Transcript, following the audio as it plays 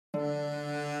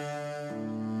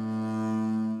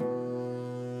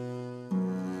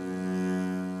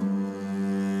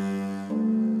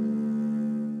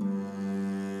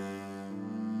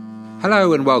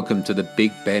Hello and welcome to the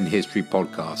Big Ben History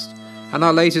Podcast and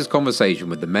our latest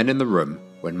conversation with the men in the room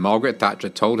when Margaret Thatcher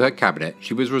told her cabinet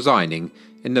she was resigning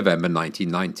in November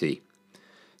 1990.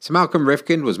 Sir Malcolm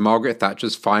Rifkind was Margaret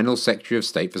Thatcher's final Secretary of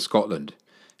State for Scotland,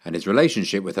 and his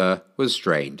relationship with her was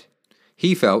strained.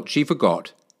 He felt she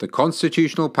forgot the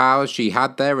constitutional powers she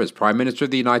had there as Prime Minister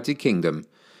of the United Kingdom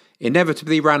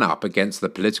inevitably ran up against the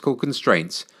political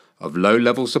constraints of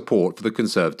low-level support for the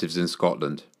Conservatives in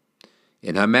Scotland.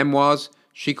 In her memoirs,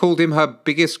 she called him her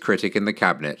biggest critic in the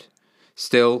cabinet.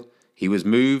 Still, he was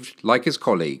moved, like his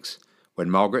colleagues,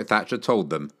 when Margaret Thatcher told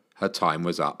them her time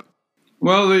was up.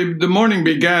 Well, the morning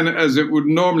began as it would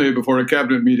normally before a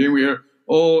cabinet meeting. We are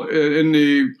all in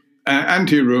the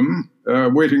ante-room,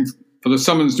 waiting for the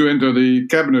summons to enter the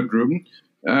cabinet room.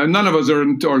 None of us are,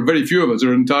 or very few of us,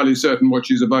 are entirely certain what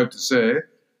she's about to say.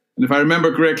 And if I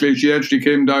remember correctly, she actually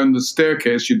came down the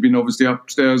staircase. She'd been obviously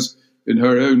upstairs in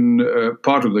her own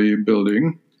part of the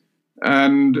building,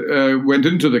 and went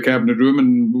into the cabinet room,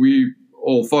 and we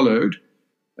all followed.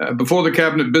 Before the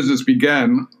cabinet business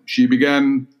began, she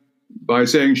began by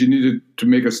saying she needed to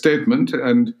make a statement,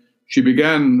 and she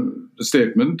began the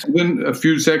statement. Within a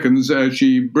few seconds,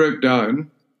 she broke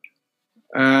down,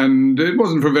 and it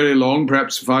wasn't for very long,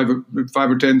 perhaps five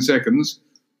or 10 seconds,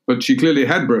 but she clearly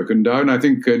had broken down. I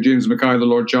think James Mackay, the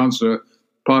Lord Chancellor,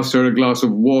 passed her a glass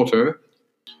of water,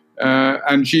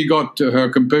 and she got her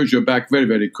composure back very,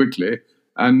 very quickly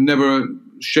and never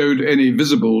showed any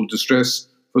visible distress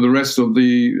for the rest of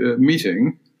the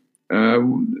meeting. There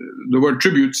were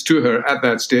tributes to her at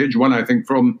that stage, one, I think,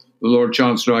 from the Lord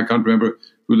Chancellor. I can't remember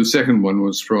who the second one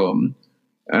was from.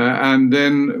 And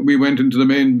then we went into the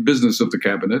main business of the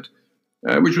cabinet,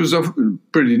 which was a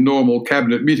pretty normal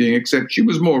cabinet meeting, except she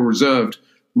was more reserved,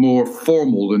 more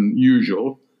formal than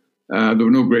usual. There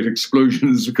were no great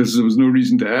explosions because there was no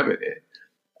reason to have any.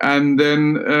 And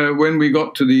then when we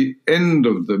got to the end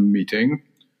of the meeting,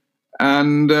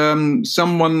 and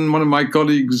one of my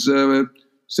colleagues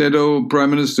said, "Oh, Prime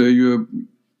Minister,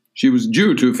 she was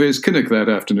due to face Kinnock that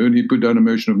afternoon." He put down a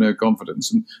motion of no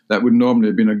confidence, and that would normally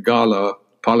have been a gala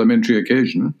parliamentary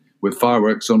occasion with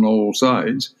fireworks on all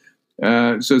sides.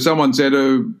 So someone said,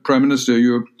 "Oh, Prime Minister,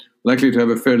 you're likely to have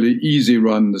a fairly easy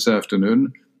run this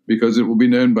afternoon, because it will be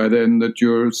known by then that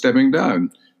you're stepping down."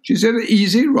 She said, "An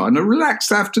easy run, a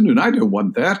relaxed afternoon. I don't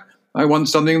want that. I want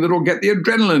something that will get the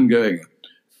adrenaline going."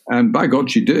 And by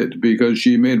God, she did, because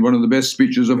she made one of the best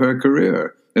speeches of her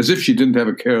career, as if she didn't have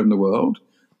a care in the world,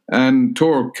 and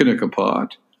tore Kinnock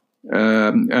apart,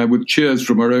 with cheers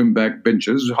from her own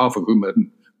backbenchers, half of whom had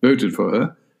voted for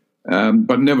her,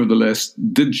 but nevertheless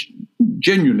did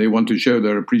genuinely want to show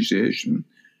their appreciation.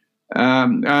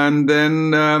 And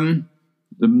then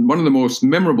one of the most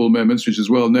memorable moments, which is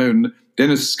well known,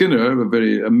 Dennis Skinner,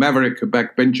 a maverick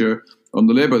backbencher on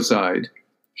the Labour side,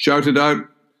 shouted out,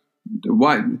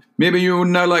 "Why, maybe you would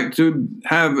now like to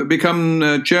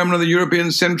become chairman of the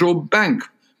European Central Bank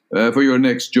for your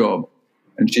next job."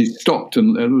 And she stopped,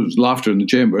 and there was laughter in the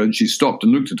chamber, and she stopped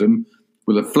and looked at him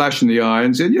with a flash in the eye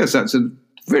and said, "Yes, that's a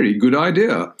very good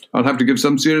idea. I'll have to give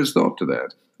some serious thought to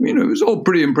that." It was all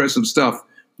pretty impressive stuff,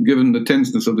 given the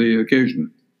tenseness of the occasion.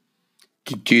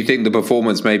 Do you think the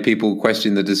performance made people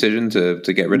question the decision to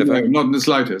get rid of her? No, not in the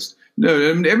slightest. No,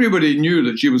 everybody knew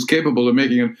that she was capable of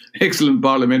making an excellent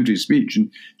parliamentary speech,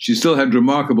 and she still had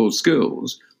remarkable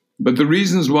skills. But the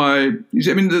reasons why,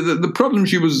 the problem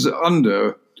she was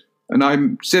under, and I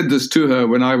said this to her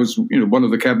when I was, one of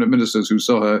the cabinet ministers who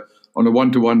saw her on a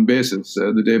one-to-one basis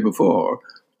the day before.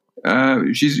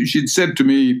 She'd said to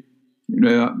me,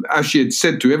 as she had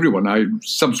said to everyone, I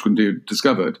subsequently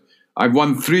discovered, "I've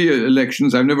won 3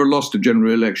 elections. I've never lost a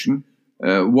general election.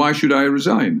 Why should I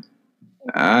resign?"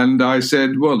 And I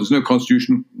said, "Well, there's no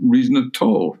constitutional reason at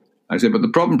all." I said, "But the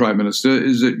problem, Prime Minister,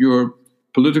 is that your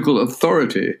political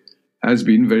authority has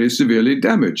been very severely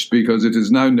damaged, because it is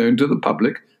now known to the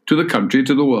public, to the country,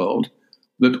 to the world,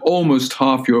 that almost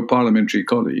half your parliamentary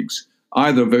colleagues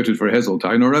either voted for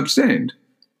Heseltine or abstained,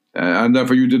 and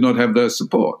therefore you did not have their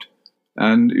support."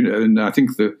 And I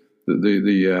think the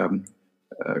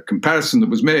comparison that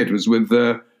was made was with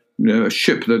a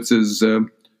ship that is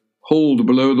holed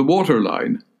below the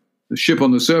waterline. The ship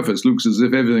on the surface looks as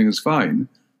if everything is fine,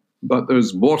 but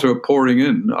there's water pouring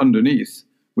in underneath,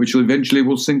 which eventually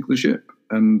will sink the ship.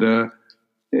 And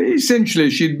essentially,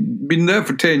 she'd been there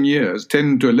for 10 years,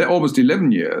 10 to almost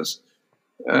 11 years.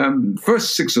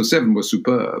 First 6 or 7 were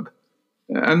superb.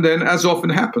 And then, as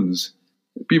often happens,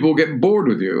 people get bored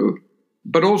with you,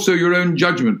 but also your own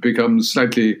judgment becomes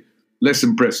slightly less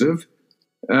impressive,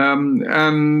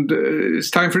 and it's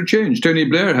time for a change. Tony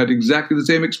Blair had exactly the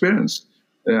same experience.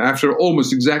 after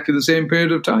almost exactly the same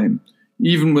period of time,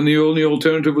 even when the only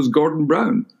alternative was Gordon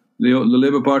Brown. The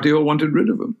Labour Party all wanted rid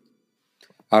of him.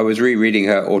 I was rereading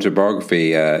her autobiography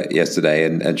yesterday,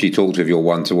 and she talked of your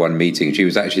one-to-one meeting. She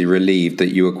was actually relieved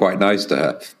that you were quite nice to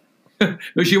her.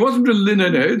 No, she wasn't really,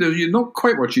 no, not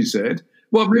quite what she said.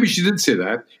 Well, maybe she did say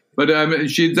that, but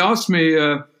she'd asked me,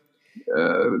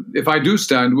 if I do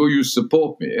stand, will you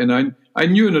support me? And I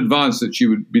knew in advance that she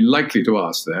would be likely to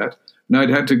ask that, and I'd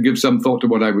had to give some thought to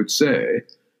what I would say.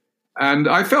 And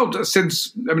I felt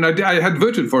I had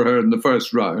voted for her in the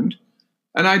first round,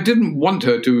 and I didn't want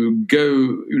her to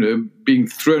go, being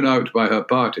thrown out by her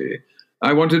party.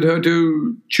 I wanted her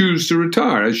to choose to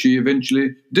retire, as she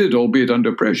eventually did, albeit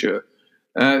under pressure.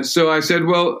 So I said,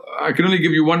 well, I can only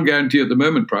give you one guarantee at the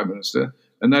moment, Prime Minister,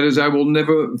 and that is I will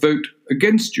never vote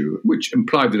against you, which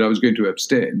implied that I was going to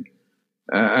abstain.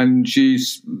 And she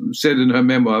said in her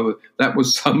memoir that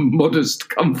was some modest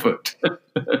comfort,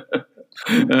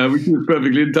 which she was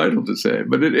perfectly entitled to say.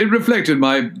 But it reflected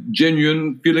my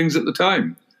genuine feelings at the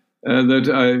time,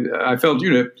 that I felt,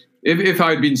 if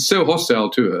I had been so hostile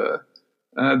to her,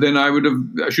 then I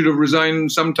should have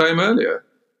resigned some time earlier.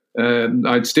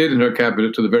 I'd stayed in her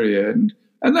cabinet to the very end,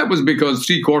 and that was because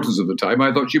 3/4 of the time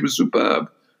I thought she was superb.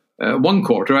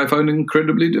 1/4 I found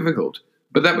incredibly difficult,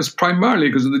 but that was primarily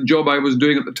because of the job I was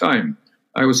doing at the time.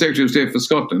 I was Secretary of State for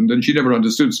Scotland, and she never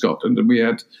understood Scotland, and we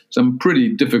had some pretty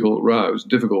difficult rows,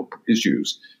 difficult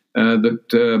issues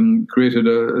that created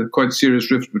a quite serious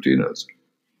rift between us.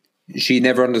 She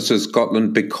never understood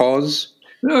Scotland because?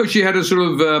 No, she had a sort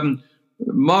of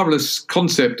marvelous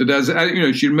concept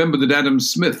that, she remembered that Adam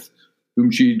Smith, whom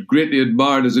she greatly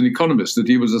admired as an economist, that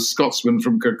he was a Scotsman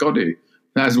from Kirkcaldy,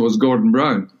 as was Gordon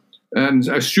Brown, and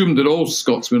assumed that all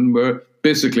Scotsmen were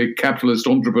basically capitalist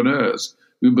entrepreneurs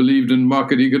who believed in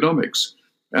market economics.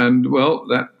 And, well,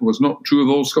 that was not true of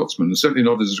all Scotsmen, certainly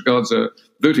not as regards their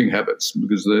voting habits,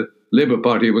 because the Labour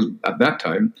Party was, at that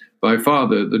time, by far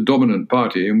the dominant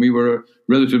party, and we were a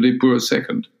relatively poor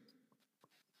second.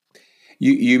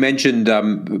 You mentioned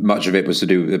much of it was to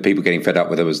do with people getting fed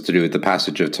up with it, was to do with the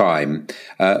passage of time.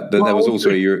 But there was also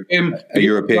a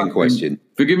European question.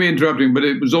 Forgive me interrupting, but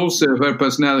it was also her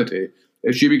personality.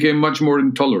 She became much more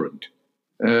intolerant.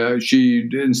 She,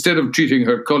 instead of treating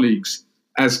her colleagues,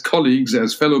 as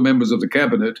fellow members of the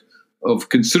cabinet of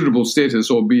considerable status,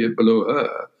 albeit below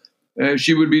her,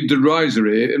 she would be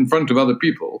derisory in front of other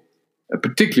people,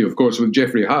 particularly, of course, with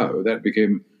Geoffrey Howe. That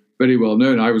became very well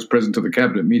known. I was present at the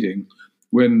cabinet meeting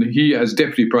when he, as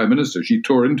Deputy Prime Minister, she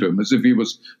tore into him as if he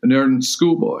was an errant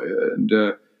schoolboy, and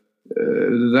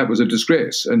that was a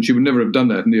disgrace. And she would never have done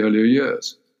that in the earlier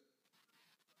years.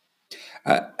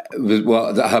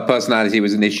 Well, her personality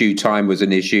was an issue. Time was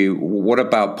an issue. What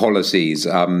about policies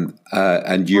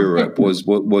and Europe?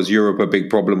 Was Europe a big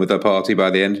problem with her party by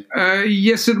the end?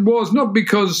 Yes, it was. Not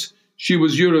because she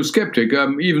was Eurosceptic.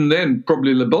 Even then,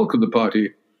 probably the bulk of the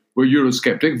party were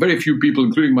Eurosceptic. Very few people,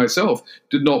 including myself,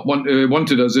 did not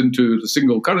wanted us into the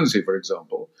single currency, for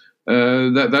example.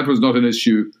 That was not an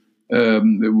issue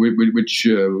which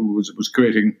was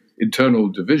creating internal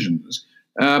divisions.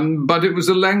 But it was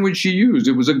the language she used.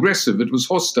 It was aggressive. It was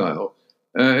hostile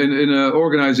in an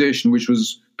organization which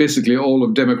was basically all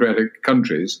of democratic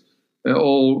countries,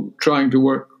 all trying to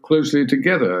work closely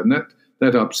together. And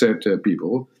that upset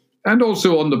people. And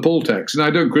also on the poll tax. And I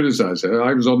don't criticize her.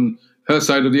 I was on her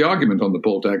side of the argument on the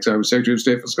poll tax. I was Secretary of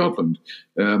State for Scotland,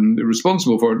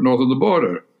 responsible for it north of the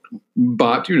border.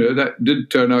 But, that did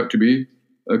turn out to be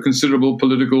a considerable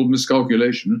political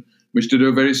miscalculation, which did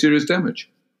her very serious damage.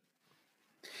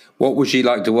 What would she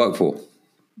like to work for?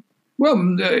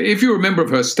 Well, if you're a member of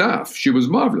her staff, she was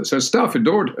marvelous. Her staff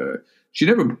adored her. She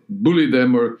never bullied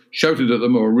them or shouted at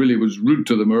them or really was rude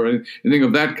to them or anything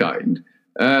of that kind.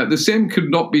 The same could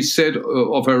not be said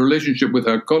of her relationship with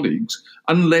her colleagues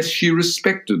unless she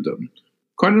respected them.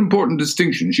 Quite an important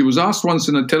distinction. She was asked once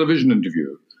in a television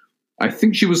interview. I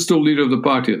think she was still leader of the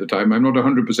party at the time. I'm not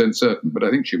 100% certain, but I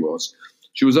think she was.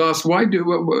 She was asked, why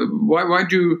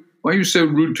are you so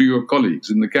rude to your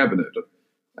colleagues in the cabinet?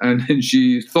 And then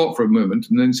she thought for a moment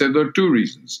and then said, there are two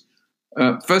reasons.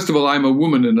 First of all, I'm a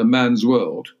woman in a man's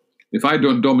world. If I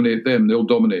don't dominate them, they'll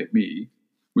dominate me,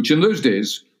 which in those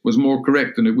days was more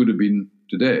correct than it would have been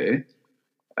today.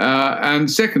 And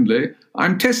secondly,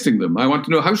 I'm testing them. I want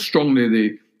to know how strongly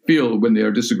they feel when they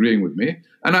are disagreeing with me.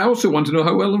 And I also want to know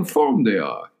how well informed they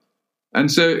are.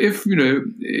 And so if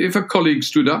a colleague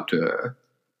stood up to her,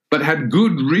 but had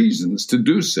good reasons to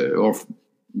do so, or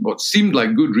what seemed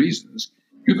like good reasons,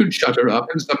 you could shut her up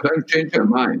and sometimes change her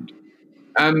mind.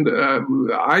 And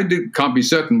can't be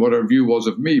certain what her view was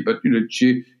of me, but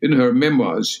she, in her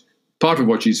memoirs, part of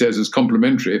what she says is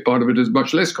complimentary, part of it is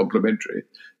much less complimentary.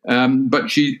 But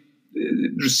she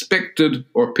respected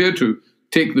or appeared to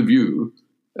take the view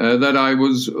that I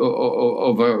was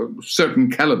of a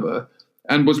certain caliber,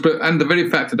 and the very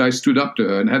fact that I stood up to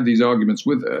her and had these arguments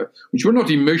with her, which were not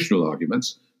emotional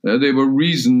arguments, they were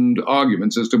reasoned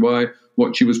arguments as to why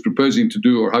what she was proposing to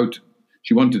do or how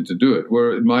she wanted to do it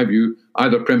were, in my view,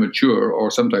 either premature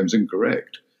or sometimes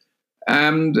incorrect.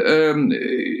 And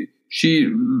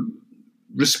she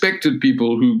respected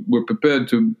people who were prepared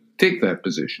to take that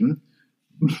position.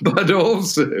 But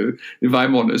also, if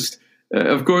I'm honest,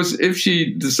 of course, if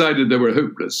she decided they were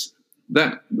hopeless,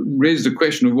 that raised the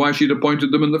question of why she'd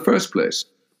appointed them in the first place.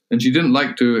 And she didn't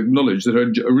like to acknowledge that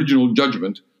her original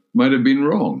judgment might have been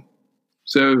wrong.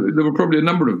 So there were probably a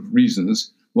number of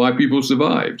reasons why people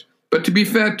survived. But to be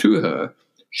fair to her,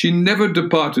 she never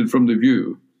departed from the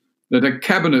view that a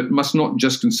cabinet must not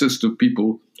just consist of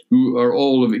people who are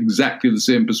all of exactly the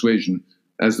same persuasion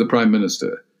as the Prime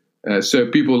Minister. So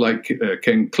people like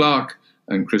Ken Clarke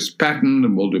and Chris Patten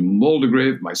and William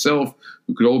Waldegrave, myself,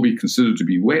 who could all be considered to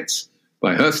be wets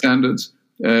by her standards,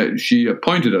 she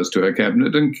appointed us to her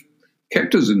cabinet and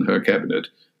kept us in her cabinet,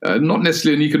 not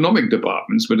necessarily in economic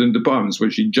departments, but in departments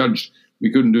where she judged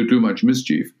we couldn't do too much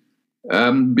mischief,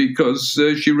 because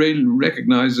she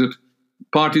recognized that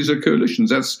parties are coalitions.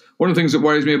 That's one of the things that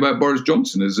worries me about Boris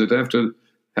Johnson, is that after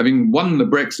having won the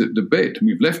Brexit debate, and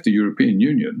we've left the European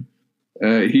Union,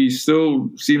 he still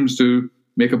seems to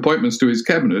make appointments to his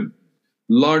cabinet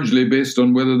largely based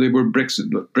on whether they were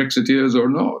Brexiteers or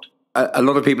not. A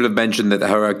lot of people have mentioned that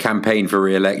her campaign for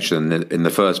re-election in the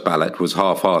first ballot was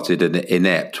half-hearted and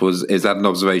inept. Is that an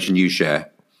observation you share?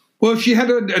 Well, she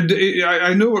had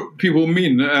I know what people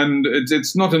mean, and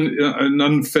it's not an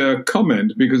unfair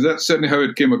comment, because that's certainly how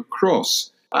it came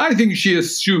across. I think she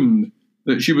assumed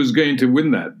that she was going to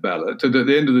win that ballot, and at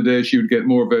the end of the day she would get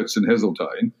more votes than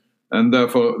Heseltine, and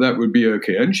therefore that would be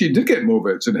okay. And she did get more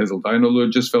votes than Heseltine, although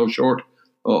it just fell short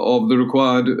of the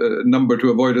required number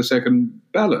to avoid a second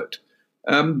ballot.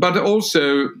 But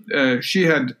also she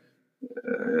had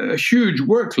a huge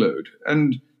workload,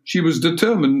 and she was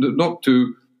determined not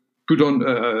to put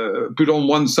on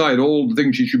one side all the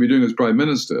things she should be doing as Prime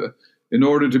Minister in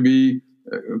order to be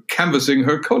canvassing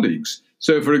her colleagues.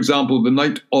 So, for example, the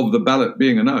night of the ballot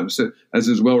being announced, as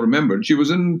is well remembered, she was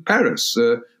in Paris,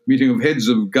 meeting of heads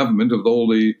of government of all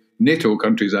the NATO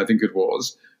countries, I think it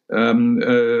was, a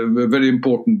very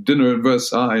important dinner at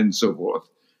Versailles and so forth.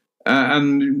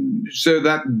 And so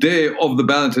that day of the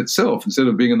ballot itself, instead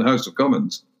of being in the House of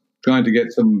Commons, trying to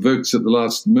get some votes at the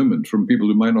last moment from people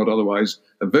who might not otherwise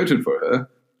have voted for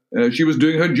her, she was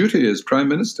doing her duty as Prime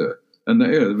Minister, and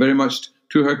very much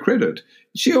to her credit.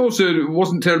 She also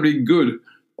wasn't terribly good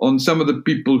on some of the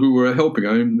people who were helping.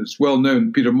 I mean, it's well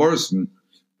known, Peter Morrison,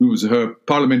 who was her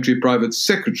parliamentary private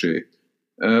secretary,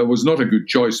 was not a good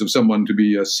choice of someone to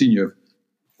be a senior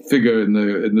figure in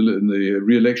the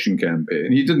re-election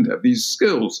campaign. He didn't have these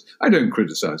skills. I don't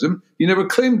criticize him. He never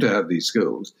claimed to have these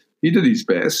skills. He did his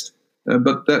best,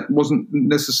 but that wasn't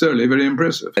necessarily very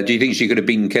impressive. Do you think she could have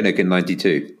beaten Kinnock in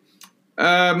 92?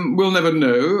 We'll never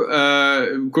know.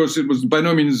 Of course, it was by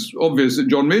no means obvious that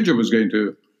John Major was going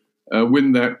to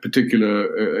win that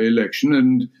particular election,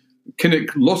 and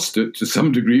Kinnock lost it to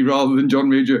some degree rather than John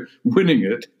Major winning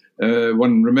it.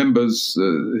 One remembers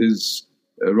his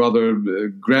rather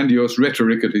grandiose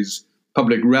rhetoric at his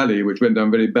public rally, which went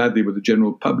down very badly with the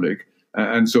general public,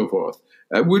 and so forth.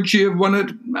 Would she have won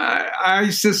it? I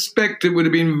suspect it would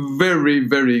have been very,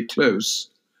 very close.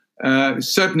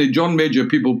 Certainly, John Major,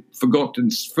 people forgot in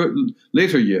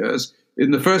later years.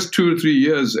 In the first 2 or 3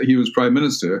 years he was Prime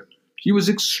Minister, he was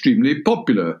extremely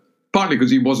popular, partly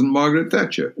because he wasn't Margaret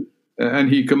Thatcher. And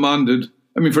he commanded,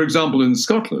 for example, in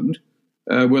Scotland,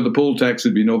 where the poll tax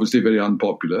had been obviously very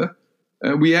unpopular,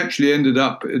 we actually ended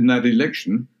up in that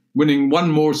election winning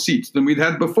one more seat than we'd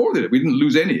had before that. We didn't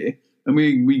lose any, and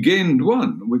we gained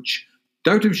one, which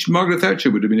doubt if Margaret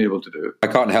Thatcher would have been able to do. I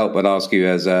can't help but ask you,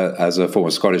 as a former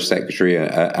Scottish secretary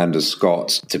and a Scot,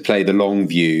 to play the long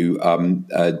view.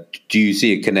 Do you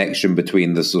see a connection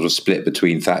between the sort of split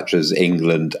between Thatcher's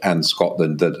England and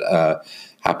Scotland that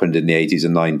happened in the 80s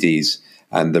and 90s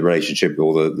and the relationship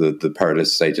or the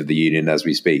perilous state of the Union as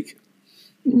we speak?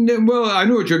 Well, I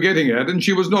know what you're getting at, and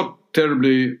she was not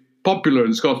terribly popular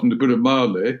in Scotland, to put it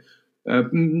mildly,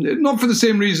 not for the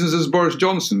same reasons as Boris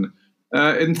Johnson.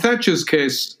 In Thatcher's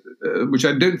case, which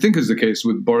I don't think is the case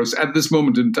with Boris at this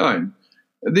moment in time,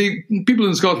 the people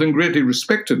in Scotland greatly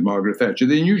respected Margaret Thatcher.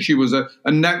 They knew she was a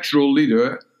natural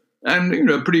leader and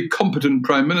a pretty competent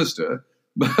Prime Minister.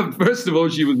 But first of all,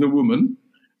 she was a woman.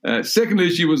 Secondly,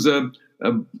 she was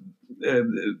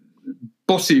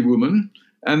bossy woman.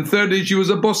 And thirdly, she was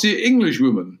a bossy English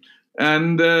woman.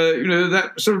 And,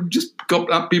 that sort of just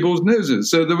got up people's noses.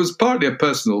 So there was partly a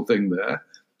personal thing there.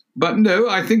 But no,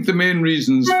 I think the main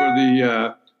reasons for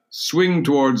the swing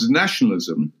towards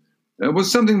nationalism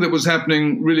was something that was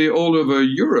happening really all over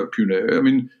Europe, I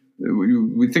mean,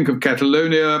 we think of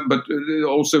Catalonia, but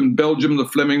also in Belgium, the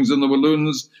Flemings and the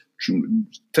Walloons,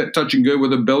 touch and go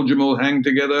whether Belgium will hang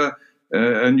together.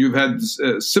 And you've had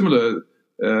similar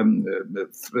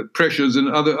pressures in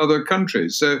other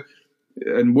countries. So,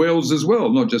 and Wales as well,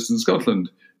 not just in Scotland.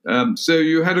 So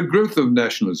you had a growth of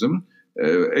nationalism,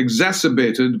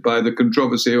 exacerbated by the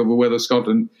controversy over whether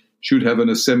Scotland should have an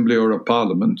assembly or a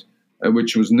parliament,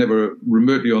 which was never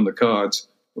remotely on the cards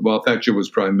while Thatcher was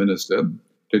Prime Minister.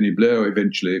 Tony Blair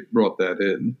eventually brought that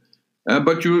in.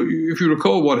 But if you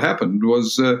recall, what happened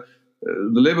was the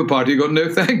Labour Party got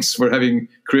no thanks for having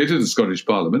created a Scottish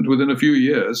Parliament. Within a few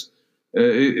years,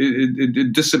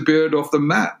 it disappeared off the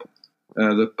map.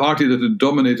 The party that had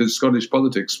dominated Scottish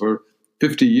politics for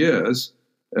 50 years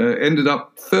ended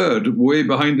up third, way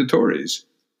behind the Tories,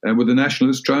 with the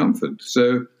Nationalists triumphant.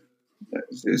 So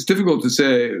it's difficult to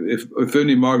say if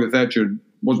only Margaret Thatcher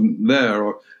wasn't there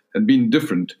or had been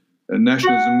different,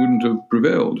 nationalism wouldn't have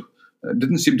prevailed. It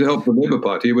didn't seem to help the Labour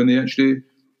Party when they actually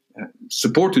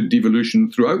supported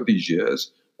devolution throughout these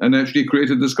years and actually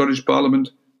created the Scottish Parliament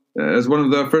as one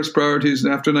of their first priorities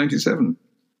after 97.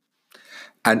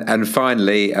 And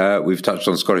finally, we've touched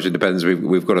on Scottish independence.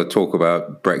 We've got to talk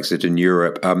about Brexit in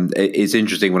Europe. It's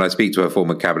interesting when I speak to her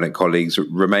former cabinet colleagues,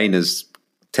 Remainers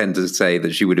tend to say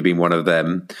that she would have been one of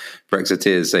them.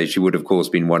 Brexiteers say she would, of course,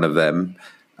 been one of them.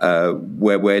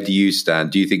 Where do you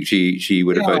stand? Do you think she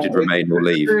would have voted Remain or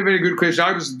leave? Very, very good question.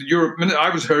 I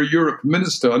was her Europe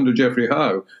minister under Geoffrey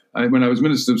Howe when I was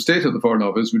Minister of State at the Foreign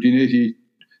Office between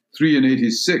 83 and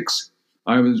 86.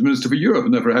 I was Minister for Europe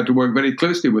and therefore had to work very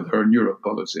closely with her in Europe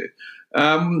policy.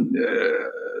 Let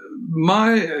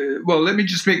me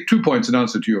just make 2 points in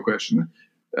answer to your question.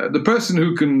 The person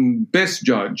who can best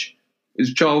judge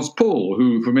is Charles Pole,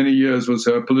 who for many years was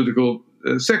her political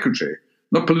secretary.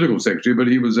 Not political secretary, but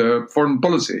he was a foreign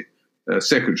policy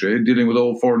secretary dealing with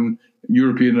all foreign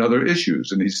European and other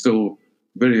issues. And he's still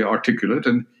very articulate.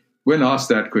 And when asked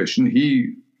that question,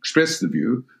 he expressed the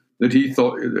view that he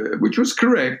thought, which was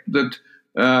correct, that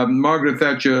Margaret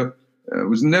Thatcher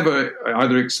was never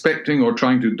either expecting or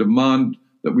trying to demand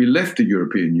that we left the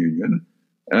European Union.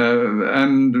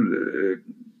 And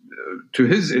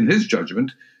in his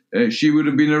judgment, she would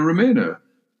have been a Remainer,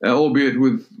 albeit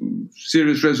with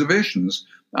serious reservations.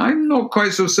 I'm not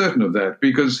quite so certain of that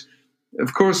because,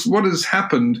 of course, what has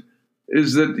happened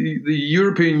is that the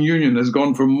European Union has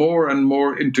gone for more and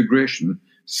more integration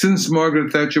since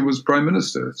Margaret Thatcher was Prime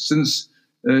Minister, since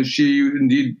she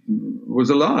indeed was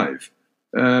alive.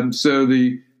 So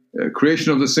the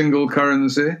creation of the single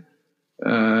currency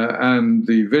and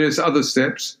the various other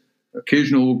steps,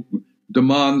 occasional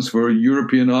demands for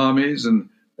European armies and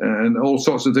all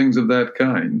sorts of things of that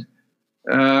kind,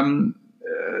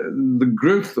 the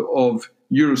growth of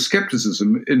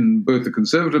Euroscepticism in both the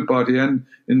Conservative Party and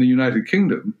in the United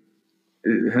Kingdom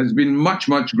has been much,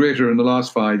 much greater in the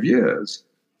last 5 years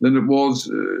than it was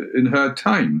in her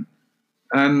time.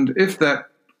 And if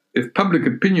public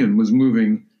opinion was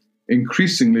moving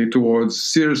increasingly towards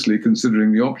seriously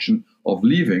considering the option of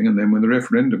leaving, and then when the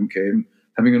referendum came,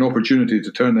 having an opportunity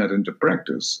to turn that into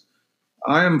practice,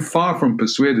 I am far from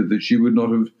persuaded that she would not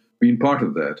have been part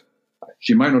of that.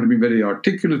 She might not have been very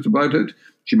articulate about it.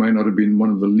 She might not have been one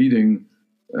of the leading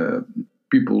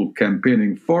people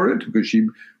campaigning for it, because she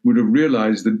would have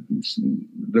realized that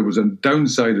there was a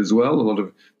downside as well. A lot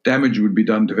of damage would be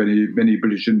done to many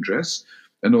British interests.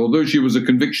 And although she was a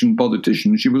conviction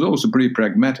politician, she was also pretty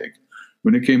pragmatic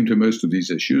when it came to most of these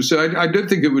issues. So I don't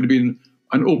think it would have been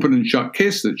an open and shut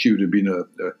case that she would have been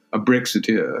a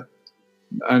Brexiteer.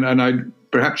 And I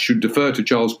perhaps should defer to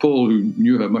Charles Pole, who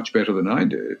knew her much better than I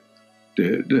did.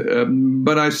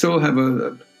 But I still have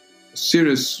a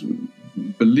serious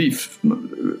belief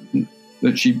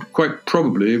that she quite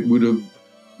probably would have,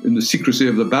 in the secrecy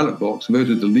of the ballot box,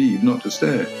 voted to leave, not to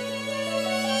stay.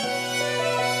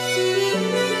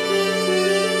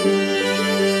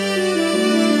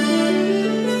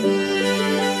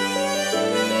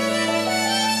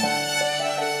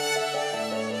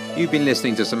 You've been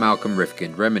listening to Sir Malcolm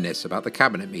Rifkind reminisce about the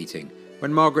cabinet meeting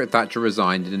when Margaret Thatcher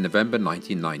resigned in November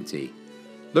 1990.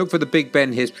 Look for the Big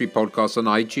Ben History podcast on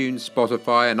iTunes,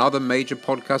 Spotify and other major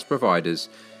podcast providers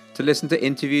to listen to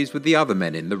interviews with the other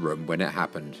men in the room when it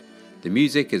happened. The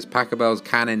music is Pachelbel's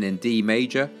Canon in D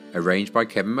major, arranged by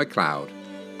Kevin MacLeod.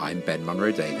 I'm Ben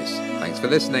Munro Davis. Thanks for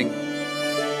listening.